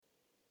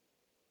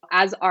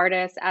as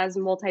artists, as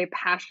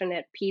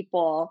multi-passionate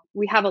people,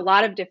 we have a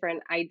lot of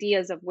different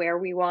ideas of where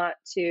we want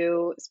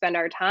to spend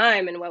our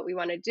time and what we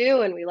want to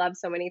do. And we love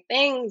so many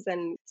things.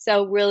 And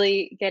so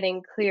really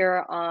getting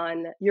clear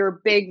on your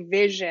big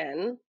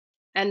vision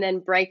and then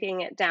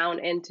breaking it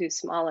down into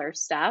smaller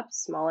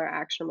steps, smaller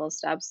actionable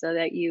steps so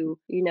that you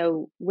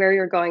know where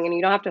you're going and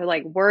you don't have to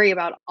like worry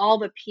about all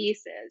the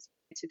pieces.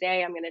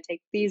 Today I'm going to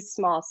take these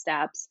small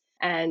steps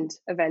and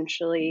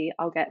eventually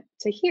I'll get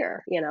to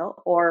here,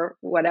 or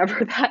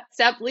whatever that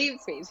step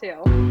leads me to.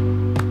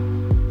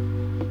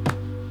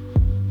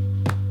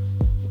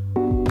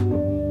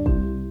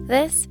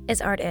 This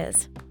is Art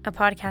Is, a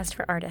podcast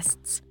for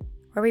artists,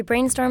 where we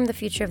brainstorm the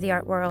future of the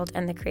art world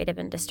and the creative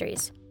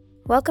industries.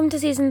 Welcome to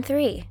Season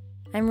 3.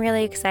 I'm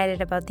really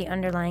excited about the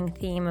underlying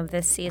theme of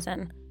this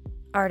season,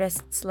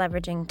 artists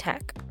leveraging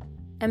tech.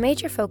 A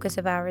major focus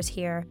of ours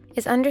here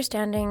is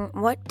understanding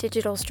what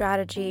digital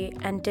strategy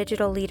and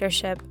digital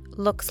leadership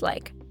looks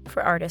like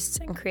for artists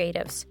and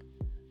creatives.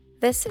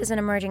 This is an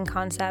emerging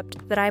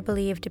concept that I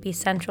believe to be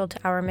central to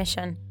our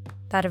mission,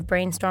 that of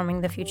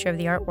brainstorming the future of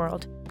the art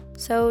world.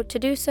 So to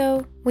do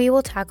so, we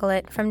will tackle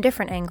it from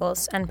different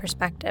angles and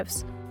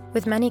perspectives,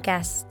 with many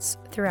guests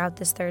throughout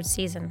this third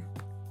season.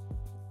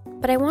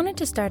 But I wanted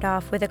to start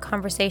off with a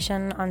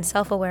conversation on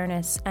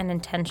self-awareness and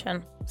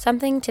intention,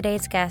 something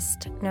today's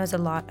guest knows a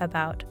lot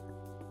about.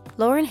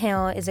 Lauren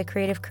Hale is a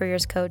creative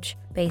careers coach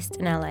based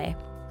in LA.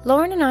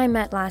 Lauren and I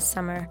met last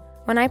summer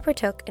when I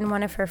partook in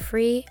one of her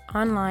free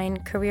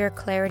online career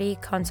clarity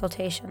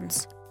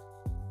consultations.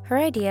 Her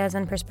ideas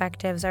and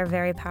perspectives are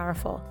very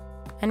powerful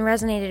and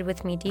resonated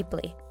with me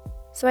deeply,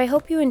 so I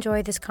hope you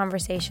enjoy this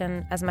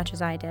conversation as much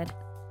as I did.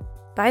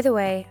 By the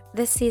way,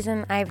 this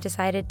season I've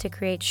decided to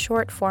create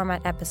short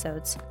format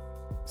episodes.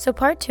 So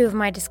part 2 of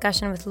my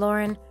discussion with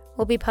Lauren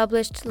will be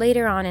published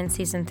later on in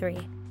Season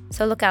 3,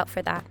 so look out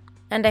for that.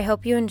 And I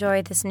hope you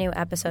enjoy this new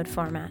episode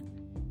format.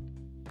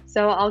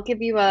 So I'll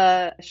give you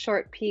a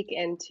short peek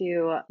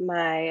into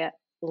my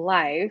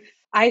life.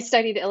 I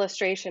studied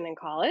illustration in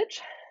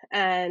college,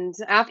 and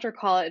after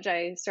college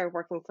I started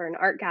working for an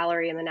art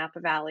gallery in the Napa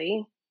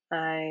Valley.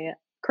 I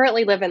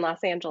currently live in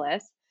Los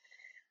Angeles.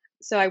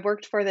 So I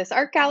worked for this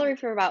art gallery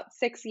for about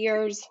 6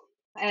 years,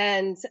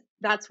 and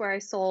that's where I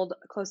sold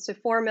close to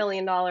 $4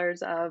 million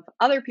of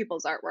other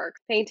people's artwork,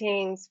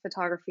 paintings,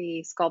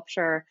 photography,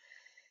 sculpture,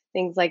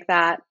 things like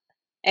that.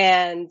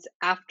 And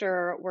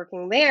after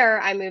working there,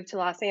 I moved to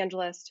Los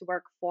Angeles to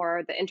work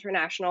for the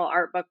international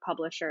art book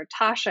publisher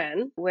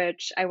Taschen,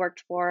 which I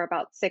worked for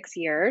about 6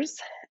 years.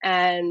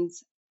 And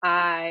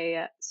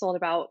I sold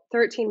about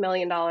 $13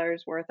 million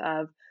worth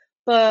of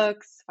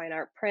books, fine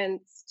art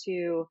prints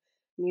to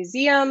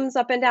museums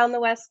up and down the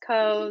West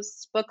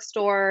Coast,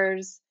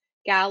 bookstores,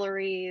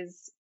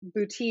 galleries,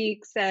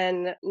 boutiques,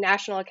 and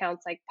national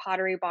accounts like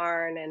Pottery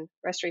Barn and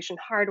Restoration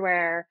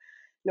Hardware,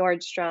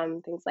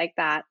 Nordstrom, things like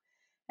that,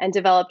 and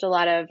developed a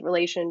lot of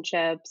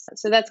relationships.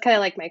 So that's kind of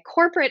like my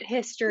corporate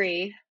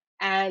history.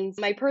 And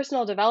my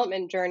personal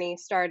development journey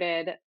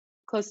started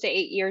close to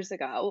 8 years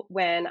ago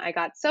when I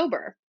got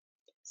sober.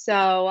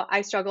 So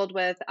I struggled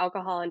with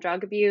alcohol and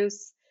drug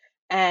abuse.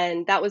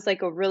 And that was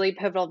like a really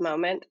pivotal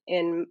moment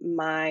in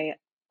my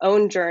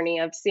own journey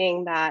of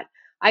seeing that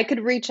I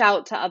could reach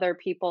out to other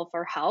people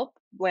for help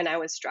when I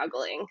was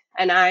struggling.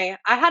 And I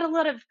had a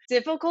lot of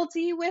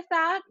difficulty with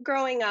that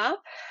growing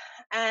up.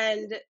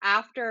 And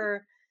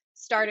after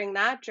starting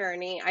that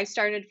journey, I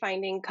started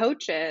finding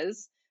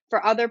coaches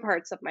for other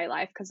parts of my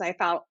life because I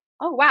felt,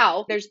 oh,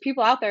 wow, there's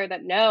people out there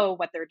that know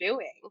what they're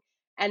doing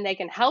and they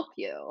can help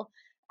you.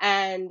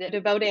 And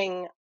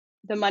devoting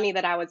the money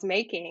that I was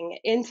making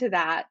into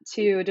that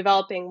to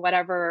developing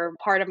whatever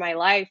part of my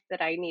life that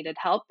I needed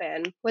help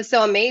in was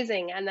so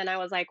amazing. And then I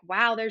was like,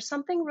 wow, there's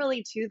something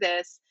really to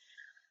this.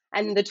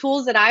 And the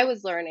tools that I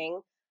was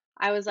learning,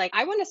 I was like,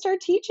 I want to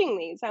start teaching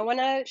these. I want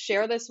to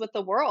share this with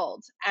the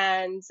world.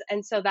 And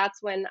so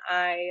that's when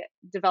I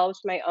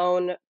developed my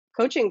own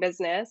coaching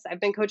business. I've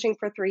been coaching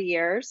for 3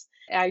 years.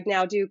 I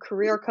now do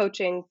career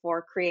coaching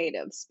for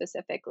creatives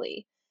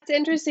specifically. It's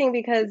interesting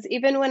because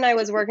even when I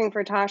was working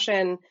for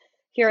Taschen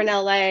here in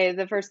LA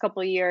the first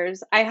couple of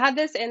years, I had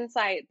this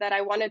insight that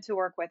I wanted to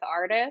work with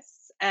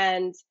artists.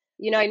 And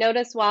I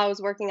noticed while I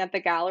was working at the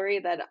gallery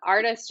that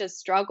artists just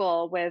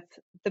struggle with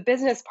the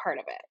business part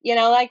of it.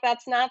 Like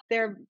that's not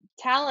their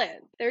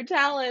talent. Their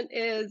talent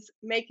is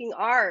making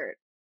art.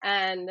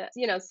 And,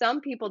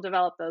 some people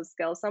develop those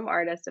skills. Some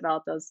artists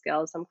develop those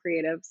skills, some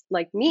creatives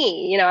like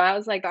me. I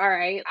was like, all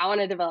right, I want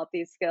to develop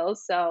these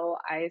skills. So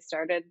I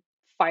started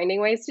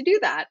finding ways to do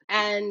that.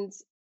 And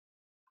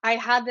I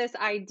had this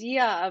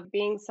idea of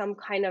being some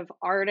kind of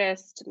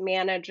artist,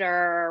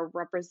 manager,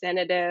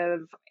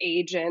 representative,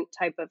 agent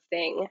type of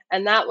thing.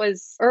 And that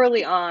was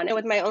early on. And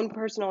with my own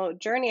personal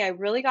journey, I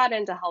really got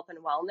into health and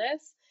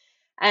wellness.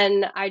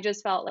 And I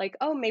just felt like,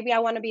 oh, maybe I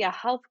want to be a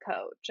health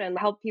coach and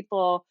help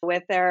people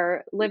with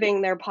their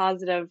living their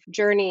positive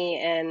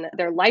journey and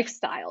their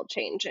lifestyle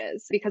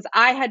changes because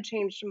I had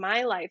changed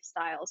my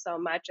lifestyle so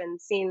much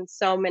and seen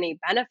so many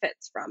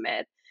benefits from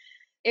it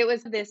it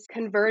was this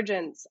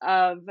convergence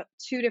of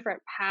two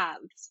different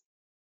paths.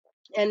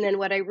 And then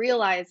what I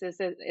realized is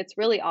that it's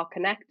really all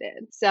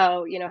connected.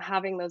 So,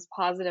 having those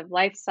positive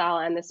lifestyle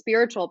and the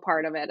spiritual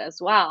part of it as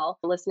well,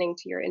 listening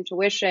to your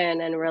intuition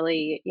and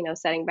really,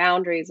 setting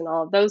boundaries and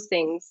all of those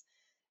things.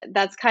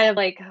 That's kind of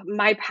like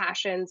my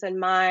passions and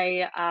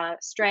my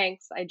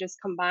strengths. I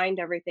just combined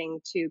everything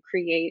to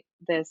create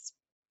this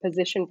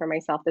position for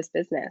myself, this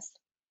business.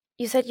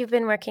 You said you've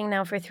been working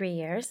now for 3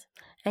 years,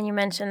 and you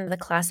mentioned the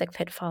classic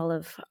pitfall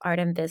of art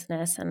and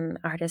business and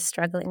artists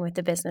struggling with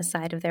the business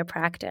side of their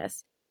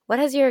practice. What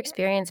has your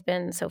experience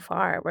been so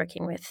far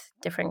working with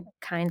different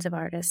kinds of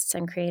artists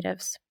and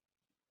creatives?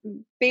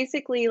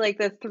 Basically, like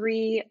the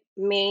three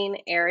main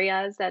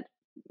areas that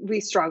we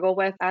struggle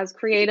with as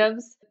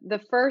creatives. The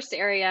first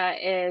area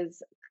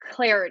is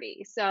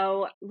clarity.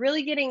 So,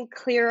 really getting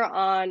clear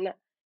on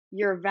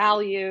your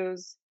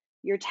values,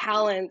 your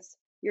talents,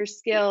 your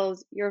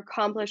skills, your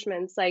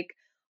accomplishments, like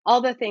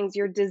all the things,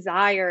 your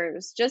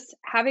desires, just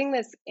having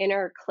this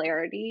inner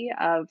clarity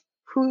of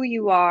who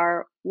you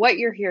are, what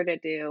you're here to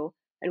do,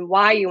 and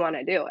why you want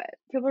to do it.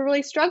 People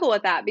really struggle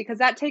with that because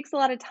that takes a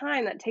lot of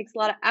time, that takes a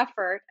lot of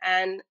effort,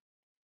 and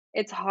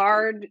it's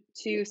hard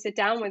to sit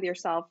down with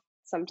yourself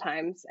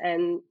sometimes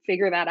and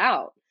figure that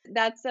out.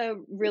 That's a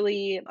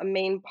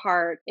main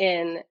part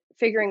in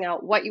figuring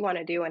out what you want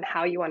to do and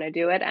how you want to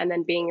do it, and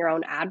then being your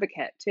own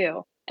advocate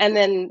too. And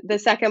then the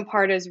second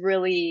part is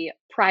really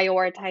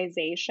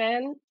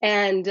prioritization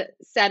and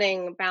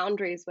setting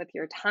boundaries with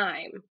your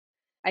time.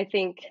 I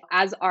think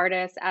as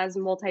artists, as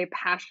multi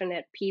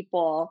passionate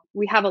people,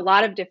 we have a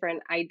lot of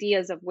different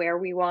ideas of where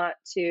we want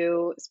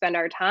to spend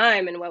our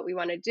time and what we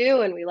want to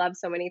do. And we love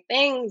so many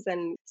things.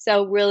 And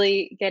so,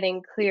 really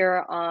getting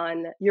clear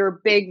on your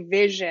big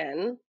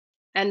vision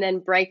and then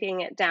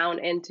breaking it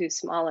down into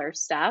smaller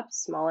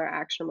steps, smaller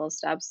actionable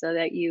steps, so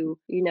that you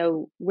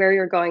know where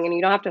you're going and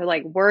you don't have to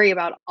like worry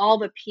about all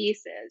the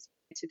pieces.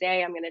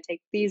 Today, I'm going to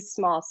take these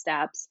small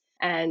steps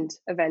and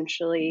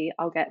eventually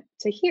I'll get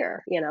to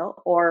here,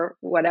 or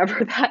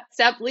whatever that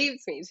step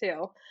leads me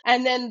to.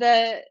 And then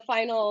the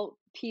final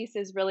piece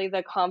is really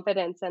the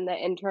confidence and the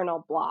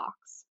internal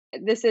blocks.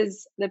 This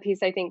is the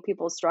piece I think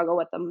people struggle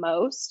with the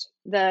most.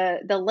 The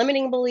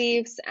limiting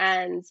beliefs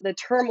and the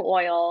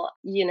turmoil,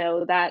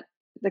 that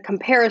the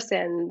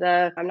comparison,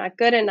 the I'm not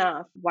good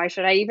enough, why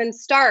should I even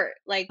start?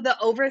 Like the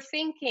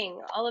overthinking,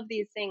 all of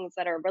these things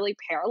that are really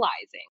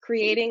paralyzing.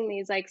 Creating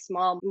these like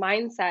small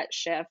mindset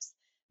shifts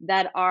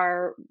that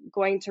are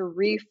going to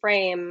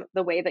reframe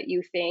the way that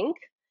you think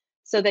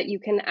so that you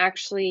can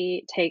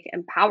actually take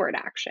empowered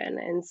action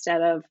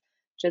instead of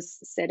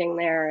just sitting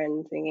there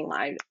and thinking,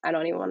 I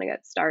don't even want to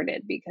get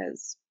started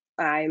because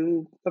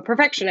I'm a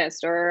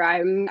perfectionist or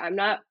I'm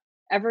not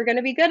ever going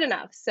to be good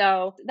enough.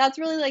 So that's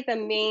really like the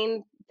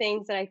main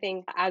things that I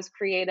think as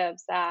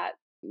creatives that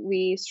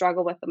we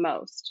struggle with the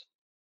most.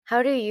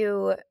 How do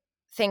you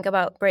think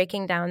about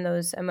breaking down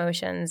those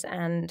emotions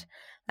and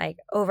like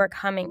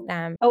overcoming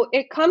them? Oh,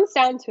 it comes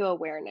down to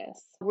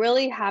awareness.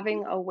 Really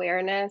having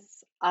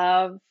awareness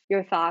of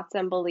your thoughts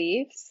and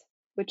beliefs,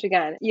 which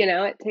again,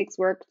 it takes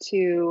work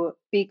to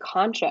be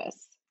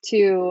conscious,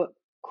 to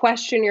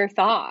question your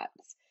thoughts.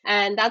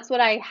 And that's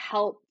what I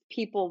help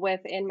people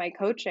with in my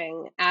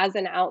coaching as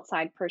an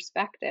outside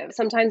perspective.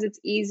 Sometimes it's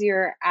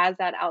easier as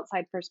that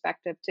outside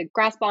perspective to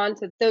grasp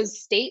onto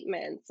those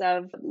statements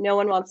of no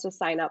one wants to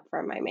sign up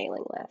for my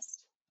mailing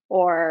list.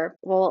 Or,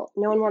 well,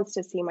 no one wants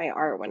to see my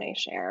art when I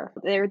share.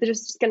 They're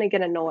just going to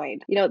get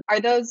annoyed.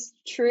 Are those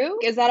true?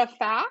 Is that a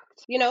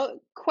fact?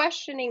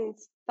 Questioning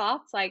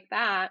thoughts like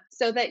that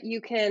so that you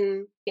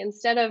can,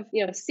 instead of,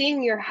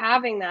 seeing you're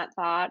having that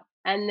thought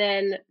and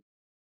then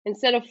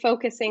instead of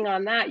focusing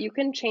on that, you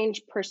can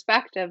change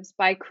perspectives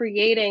by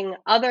creating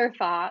other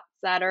thoughts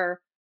that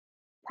are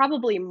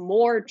probably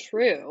more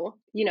true,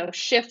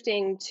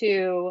 shifting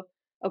to,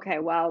 okay,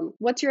 well,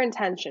 what's your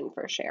intention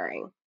for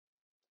sharing?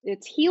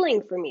 It's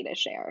healing for me to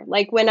share.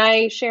 Like when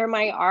I share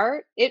my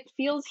art, it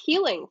feels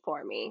healing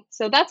for me.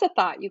 So that's a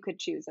thought you could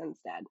choose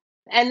instead.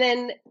 And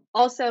then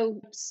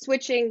also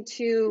switching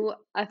to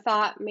a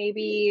thought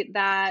maybe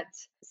that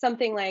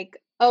something like,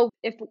 oh,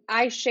 if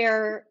I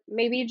share,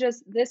 maybe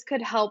just this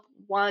could help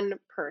one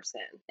person.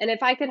 And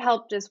if I could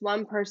help just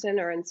one person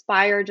or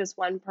inspire just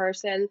one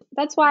person,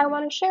 that's why I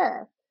want to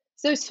share.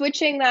 So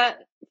switching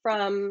that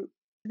from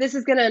this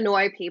is going to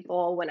annoy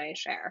people when I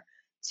share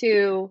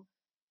to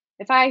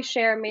if I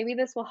share, maybe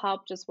this will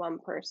help just one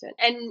person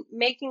and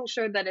making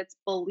sure that it's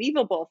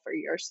believable for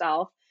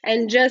yourself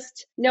and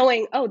just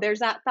knowing, oh, there's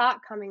that thought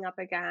coming up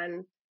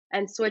again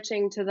and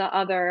switching to the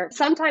other.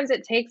 Sometimes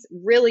it takes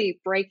really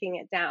breaking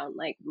it down,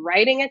 like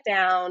writing it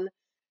down,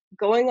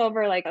 going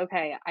over like,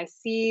 okay, I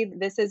see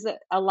this is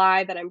a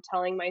lie that I'm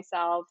telling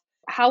myself.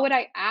 How would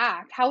I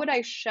act? How would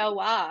I show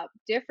up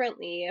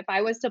differently if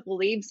I was to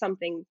believe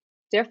something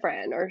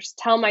different or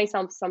tell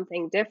myself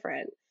something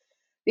different?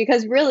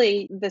 Because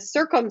really the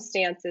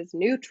circumstance is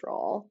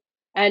neutral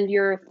and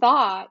your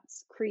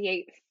thoughts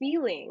create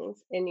feelings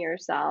in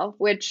yourself,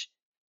 which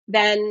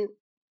then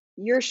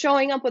you're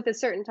showing up with a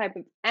certain type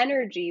of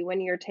energy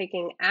when you're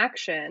taking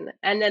action,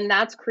 and then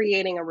that's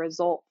creating a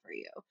result for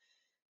you.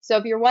 So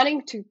if you're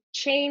wanting to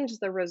change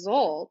the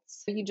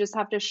results, you just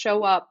have to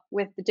show up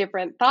with the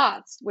different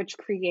thoughts, which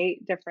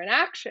create different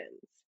actions,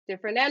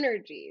 different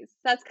energies.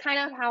 That's kind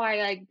of how I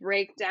like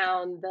break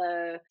down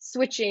the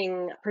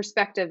switching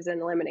perspectives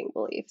and limiting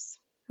beliefs.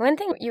 One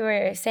thing you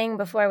were saying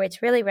before,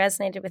 which really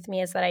resonated with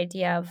me, is that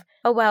idea of,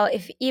 oh, well,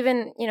 if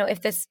even,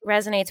 if this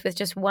resonates with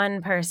just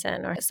one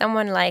person or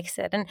someone likes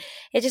it. And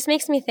it just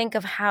makes me think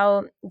of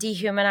how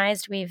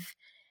dehumanized we've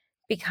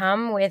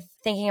become with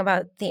thinking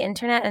about the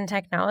internet and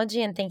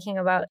technology and thinking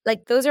about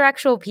like those are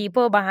actual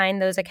people behind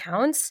those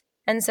accounts.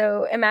 And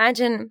so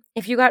imagine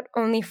if you got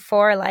only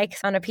 4 likes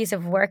on a piece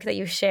of work that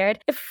you shared.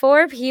 If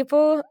 4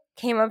 people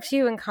came up to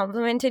you and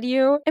complimented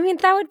you, I mean,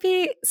 that would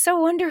be so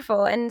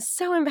wonderful and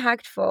so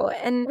impactful.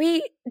 And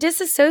we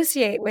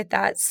disassociate with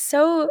that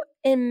so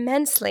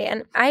immensely.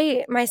 And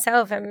I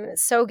myself am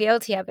so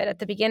guilty of it at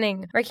the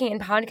beginning, working in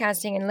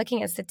podcasting and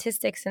looking at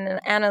statistics and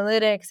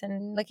analytics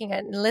and looking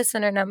at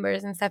listener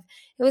numbers and stuff.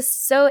 It was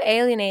so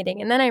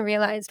alienating. And then I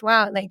realized,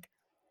 wow, like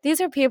these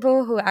are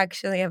people who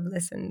actually have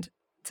listened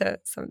to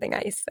something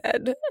I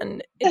said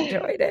and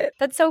enjoyed it.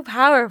 That's so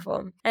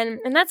powerful. And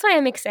that's why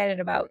I'm excited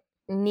about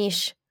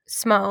niche,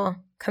 small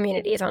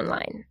communities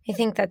online. I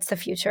think that's the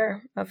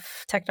future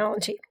of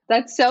technology.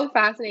 That's so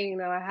fascinating,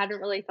 though. I hadn't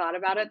really thought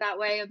about it that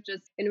way, of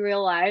just in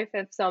real life,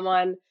 if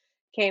someone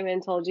came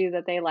and told you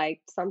that they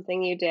liked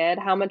something you did,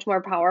 how much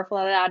more powerful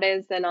that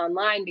is than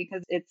online,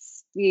 because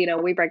it's,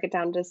 we break it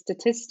down to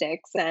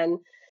statistics. And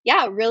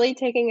yeah, really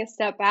taking a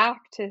step back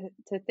to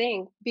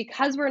think,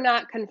 because we're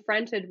not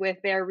confronted with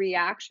their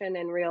reaction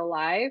in real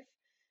life,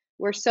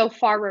 we're so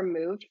far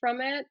removed from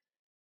it.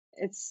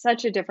 It's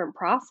such a different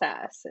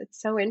process.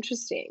 It's so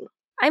interesting.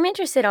 I'm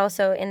interested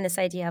also in this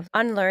idea of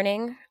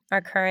unlearning our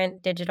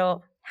current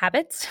digital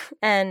habits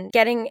and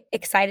getting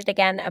excited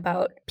again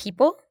about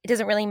people. It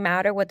doesn't really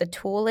matter what the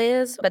tool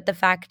is, but the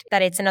fact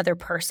that it's another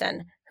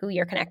person who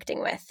you're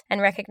connecting with,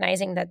 and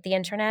recognizing that the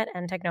internet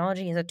and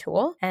technology is a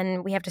tool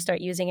and we have to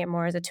start using it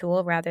more as a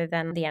tool rather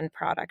than the end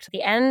product.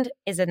 The end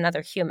is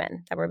another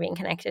human that we're being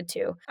connected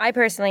to. I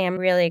personally am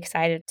really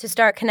excited to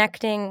start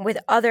connecting with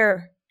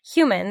other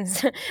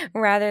humans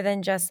rather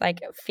than just like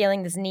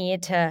feeling this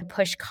need to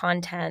push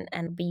content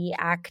and be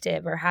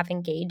active or have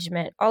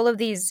engagement. All of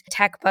these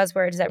tech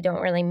buzzwords that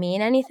don't really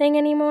mean anything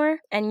anymore,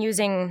 and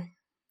using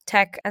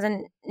tech as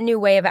a new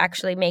way of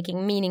actually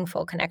making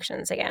meaningful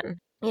connections again.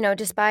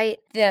 Despite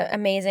the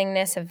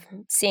amazingness of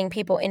seeing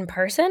people in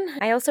person,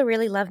 I also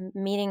really love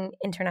meeting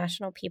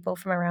international people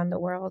from around the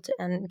world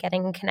and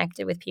getting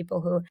connected with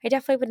people who I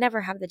definitely would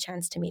never have the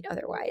chance to meet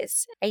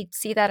otherwise. I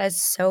see that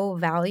as so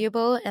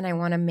valuable, and I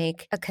want to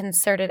make a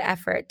concerted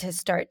effort to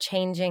start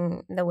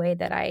changing the way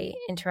that I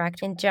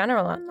interact in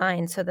general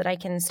online so that I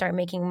can start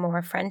making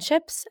more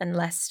friendships and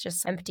less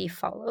just empty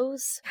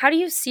follows. How do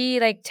you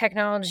see like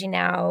technology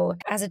now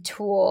as a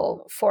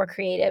tool for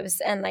creatives,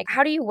 and like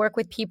how do you work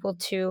with people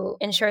to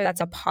ensure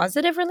that's a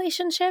positive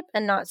relationship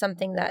and not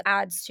something that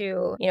adds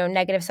to,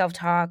 negative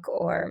self-talk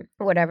or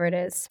whatever it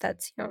is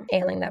that's,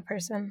 ailing that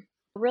person?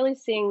 Really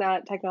seeing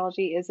that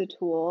technology is a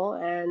tool,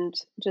 and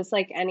just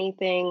like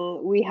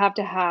anything, we have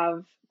to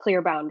have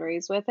clear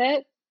boundaries with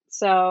it.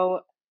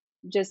 So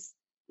just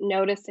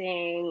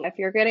noticing if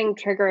you're getting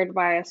triggered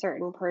by a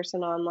certain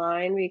person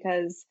online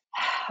because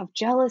of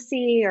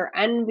jealousy or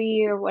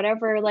envy or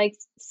whatever, like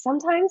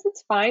sometimes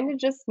it's fine to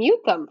just mute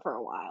them for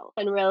a while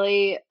and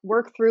really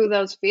work through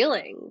those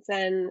feelings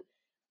and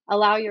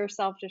allow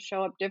yourself to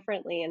show up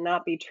differently and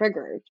not be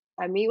triggered.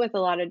 I meet with a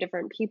lot of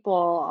different people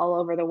all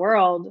over the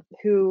world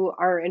who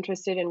are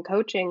interested in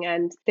coaching,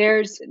 and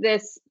there's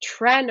this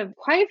trend of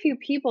quite a few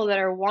people that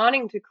are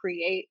wanting to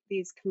create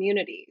these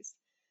communities,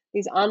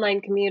 these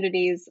online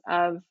communities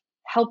of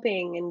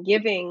helping and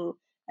giving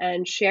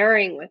and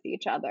sharing with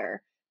each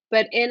other,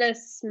 but in a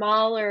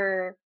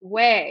smaller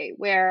way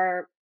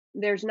where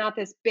there's not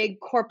this big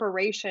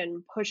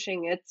corporation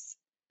pushing its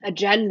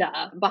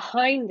agenda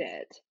behind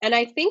it. And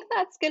I think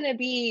that's going to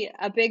be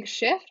a big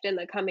shift in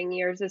the coming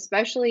years,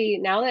 especially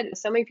now that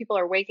so many people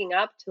are waking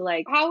up to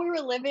like how we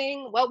were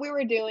living, what we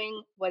were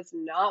doing was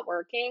not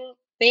working.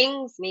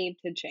 Things need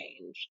to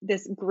change.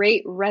 This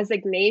great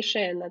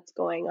resignation that's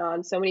going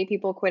on, so many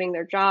people quitting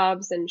their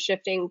jobs and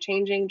shifting,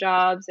 changing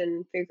jobs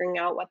and figuring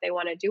out what they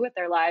want to do with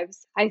their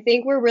lives. I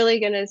think we're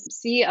really going to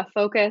see a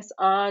focus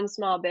on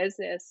small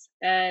business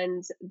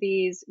and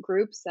these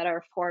groups that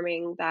are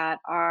forming that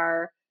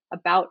are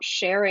about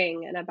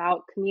sharing and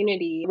about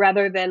community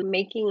rather than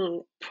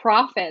making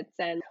profits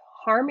and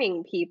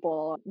harming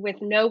people with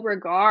no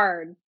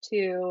regard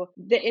to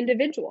the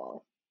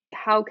individual.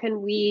 How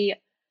can we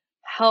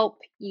help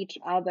each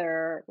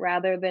other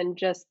rather than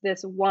just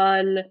this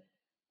one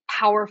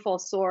powerful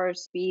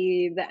source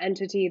be the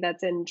entity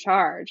that's in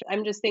charge?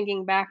 I'm just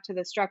thinking back to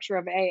the structure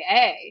of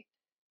AA.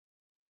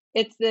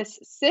 It's this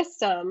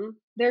system,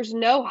 there's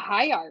no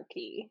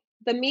hierarchy.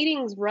 The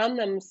meetings run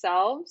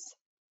themselves.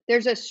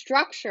 there's a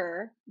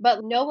structure,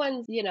 but no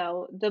one's,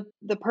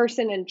 the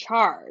person in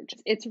charge.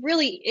 It's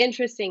really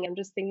interesting. I'm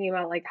just thinking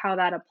about like how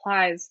that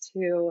applies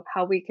to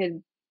how we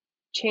could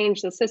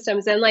change the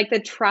systems and like the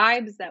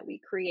tribes that we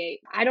create.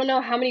 I don't know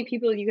how many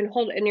people you can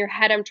hold in your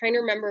head. I'm trying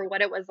to remember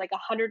what it was, like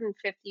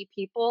 150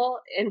 people,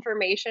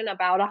 information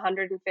about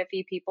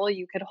 150 people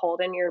you could hold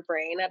in your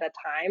brain at a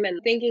time,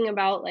 and thinking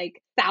about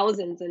like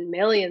thousands and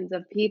millions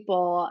of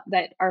people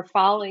that are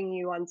following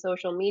you on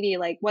social media.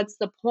 Like, what's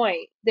the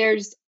point?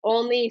 There's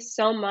only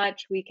so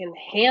much we can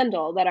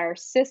handle that our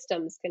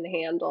systems can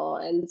handle.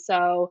 And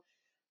so,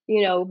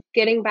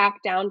 getting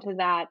back down to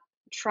that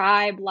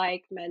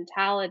tribe-like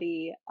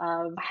mentality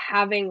of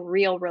having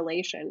real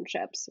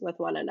relationships with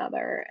one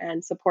another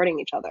and supporting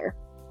each other.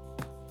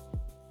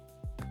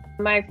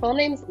 My full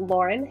name's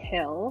Lauryn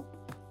Hill,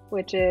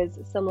 which is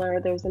similar.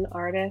 There's an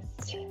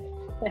artist,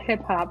 a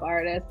hip-hop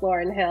artist,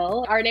 Lauryn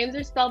Hill. Our names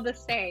are spelled the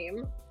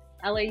same,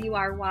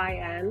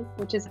 Lauryn,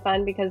 which is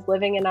fun because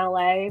living in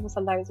LA,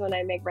 sometimes when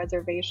I make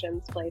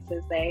reservations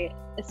places, they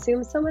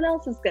assume someone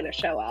else is going to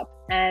show up.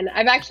 And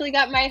I've actually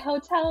got my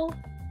hotel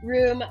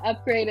room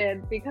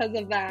upgraded because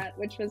of that,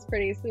 which was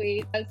pretty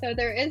sweet. So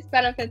there is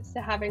benefits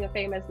to having a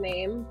famous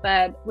name,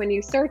 but when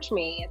you search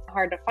me, it's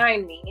hard to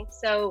find me.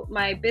 So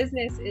my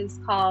business is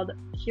called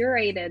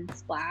Curated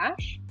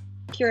Splash,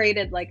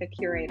 curated like a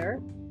curator,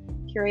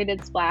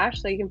 Curated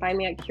Splash. So you can find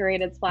me at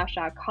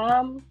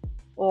curatedsplash.com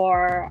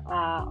or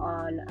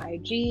on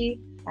IG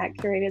at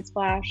Curated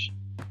Splash.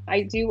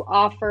 I do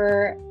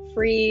offer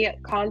free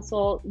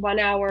consult, 1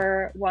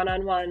 hour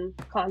one-on-one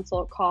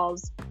consult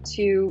calls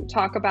to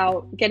talk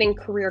about getting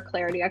career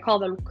clarity. I call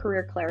them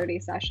career clarity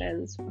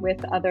sessions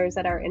with others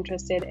that are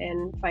interested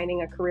in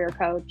finding a career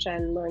coach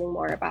and learning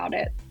more about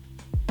it.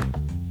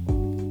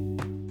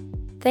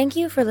 Thank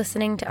you for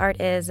listening to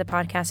Art Is, a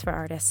podcast for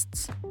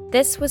artists.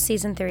 This was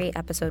Season 3,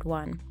 Episode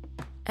 1.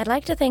 I'd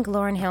like to thank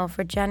Lauryn Hill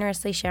for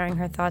generously sharing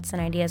her thoughts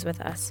and ideas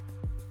with us.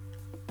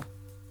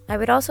 I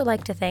would also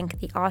like to thank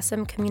the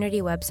awesome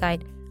community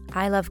website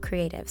I Love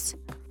Creatives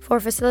for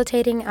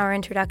facilitating our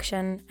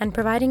introduction and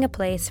providing a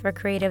place for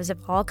creatives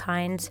of all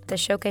kinds to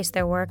showcase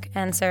their work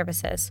and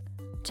services.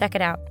 Check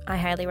it out. I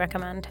highly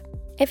recommend.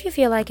 If you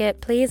feel like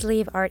it, please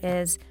leave Art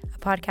Is, a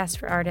podcast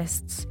for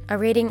artists, a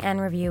rating and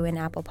review in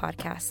Apple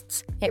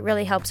Podcasts. It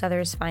really helps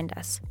others find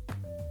us.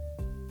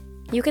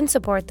 You can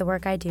support the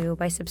work I do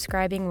by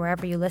subscribing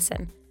wherever you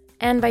listen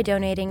and by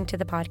donating to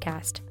the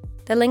podcast.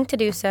 The link to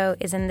do so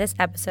is in this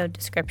episode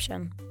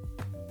description.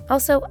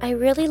 Also, I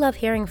really love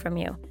hearing from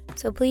you,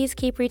 so please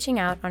keep reaching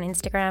out on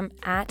Instagram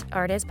at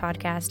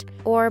 @ArtisPodcast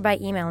or by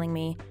emailing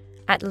me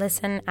at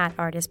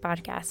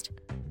listen@artistpodcast.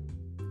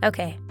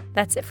 Okay,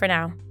 that's it for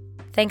now.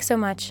 Thanks so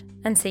much,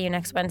 and see you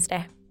next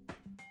Wednesday.